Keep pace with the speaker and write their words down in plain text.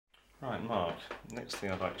Right, Mark, next thing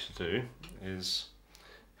I'd like you to do is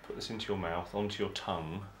put this into your mouth, onto your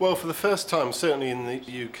tongue. Well, for the first time, certainly in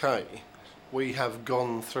the UK, we have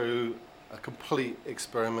gone through a complete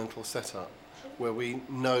experimental setup where we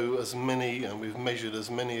know as many and we've measured as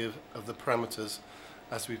many of the parameters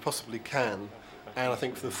as we possibly can. And I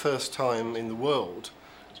think for the first time in the world,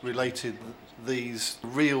 related these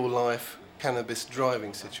real-life cannabis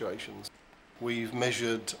driving situations. We've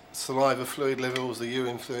measured saliva fluid levels, the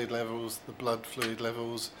urine fluid levels, the blood fluid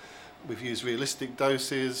levels. We've used realistic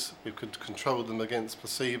doses. We've controlled them against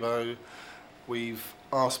placebo. We've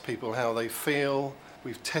asked people how they feel.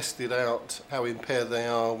 We've tested out how impaired they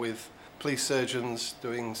are with police surgeons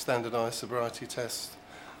doing standardised sobriety tests.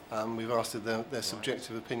 We've asked their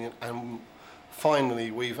subjective opinion, and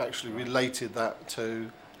finally we've actually related that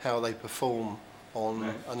to how they perform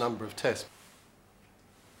on a number of tests.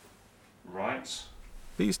 Right.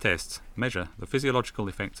 These tests measure the physiological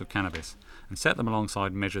effects of cannabis and set them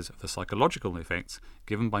alongside measures of the psychological effects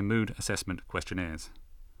given by mood assessment questionnaires.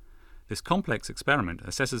 This complex experiment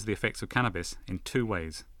assesses the effects of cannabis in two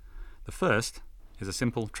ways. The first is a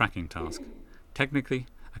simple tracking task, technically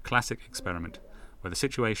a classic experiment where the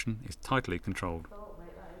situation is tightly controlled.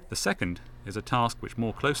 The second is a task which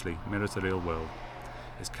more closely mirrors the real world.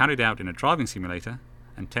 It's carried out in a driving simulator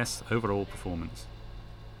and tests overall performance.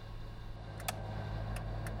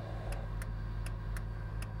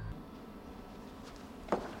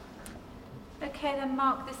 Okay then,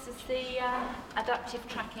 Mark, this is the adaptive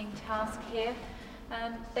tracking task here.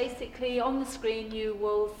 Basically on the screen you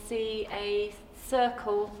will see a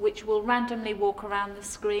circle which will randomly walk around the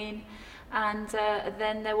screen, and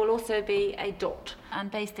then there will also be a dot. And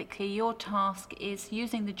basically your task is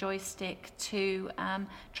using the joystick to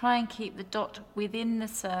try and keep the dot within the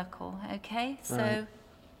circle, okay? So, right.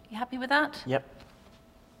 You happy with that? Yep.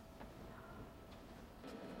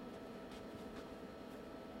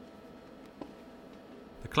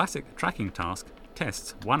 The classic tracking task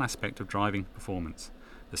tests one aspect of driving performance,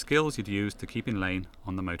 the skills you'd use to keep in lane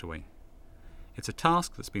on the motorway. It's a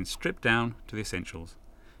task that's been stripped down to the essentials.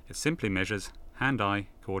 It simply measures hand-eye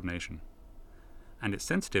coordination. And it's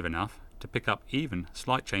sensitive enough to pick up even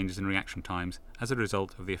slight changes in reaction times as a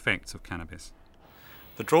result of the effects of cannabis.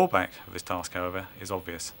 The drawback of this task, however, is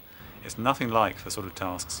obvious. It's nothing like the sort of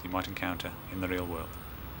tasks you might encounter in the real world.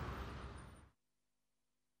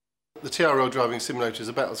 The TRL driving simulator is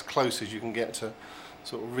about as close as you can get to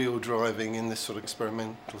sort of real driving in this sort of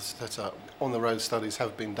experimental setup. On-the-road studies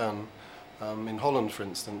have been done in Holland, for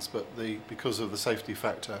instance, but because of the safety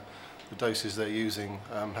factor, the doses they're using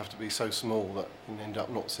have to be so small that you end up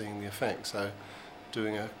not seeing the effect. So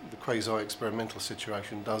doing the quasi-experimental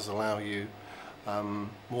situation does allow you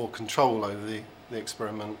more control over the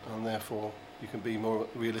experiment, and therefore you can be more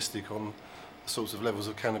realistic on the sorts of levels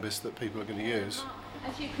of cannabis that people are going to use.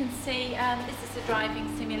 As you can see, this is a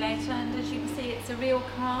driving simulator, and as you can see it's a real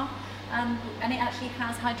car, and it actually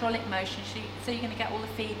has hydraulic motion, so you're going to get all the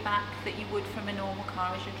feedback that you would from a normal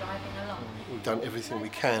car as you're driving along. We've done everything we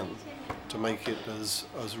can to make it as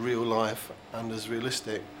real life and as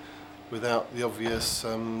realistic without the obvious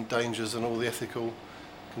dangers and all the ethical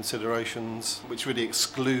considerations which really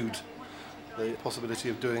exclude the possibility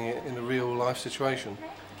of doing it in a real life situation.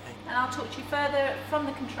 And I'll talk to you further from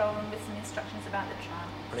the control room with some instructions about the trial.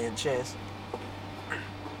 Brilliant, cheers.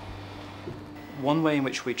 One way in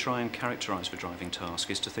which we try and characterise the driving task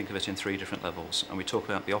is to think of it in three different levels, and we talk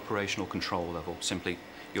about the operational control level, simply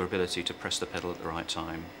your ability to press the pedal at the right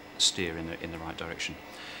time, steer in the right direction.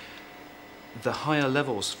 The higher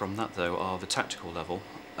levels from that, though, are the tactical level,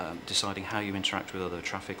 deciding how you interact with other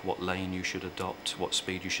traffic, what lane you should adopt, what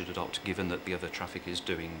speed you should adopt, given that the other traffic is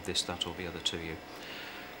doing this, that or the other to you.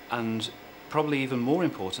 And probably even more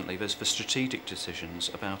importantly, there's the strategic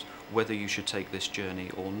decisions about whether you should take this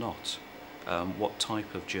journey or not, what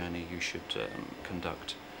type of journey you should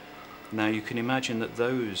conduct. Now you can imagine that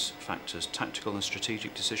those factors, tactical and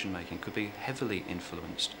strategic decision making, could be heavily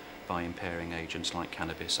influenced by impairing agents like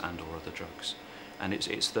cannabis and or other drugs. And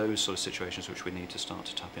it's those sort of situations which we need to start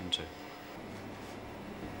to tap into.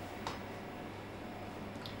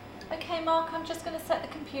 Okay, Mark, I'm just going to set the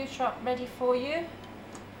computer up ready for you.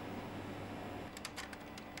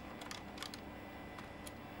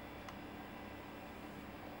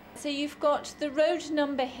 So you've got the road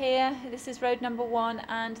number here, this is road number 1,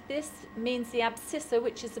 and this means the abscissa,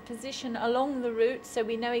 which is the position along the route, so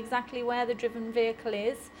we know exactly where the driven vehicle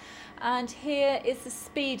is. And here is the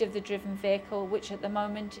speed of the driven vehicle, which at the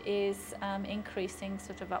moment is increasing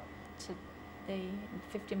sort of up to the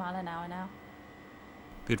 50 mile an hour now.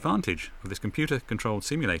 The advantage of this computer-controlled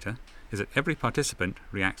simulator is that every participant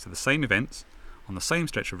reacts to the same events on the same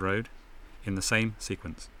stretch of road in the same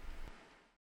sequence.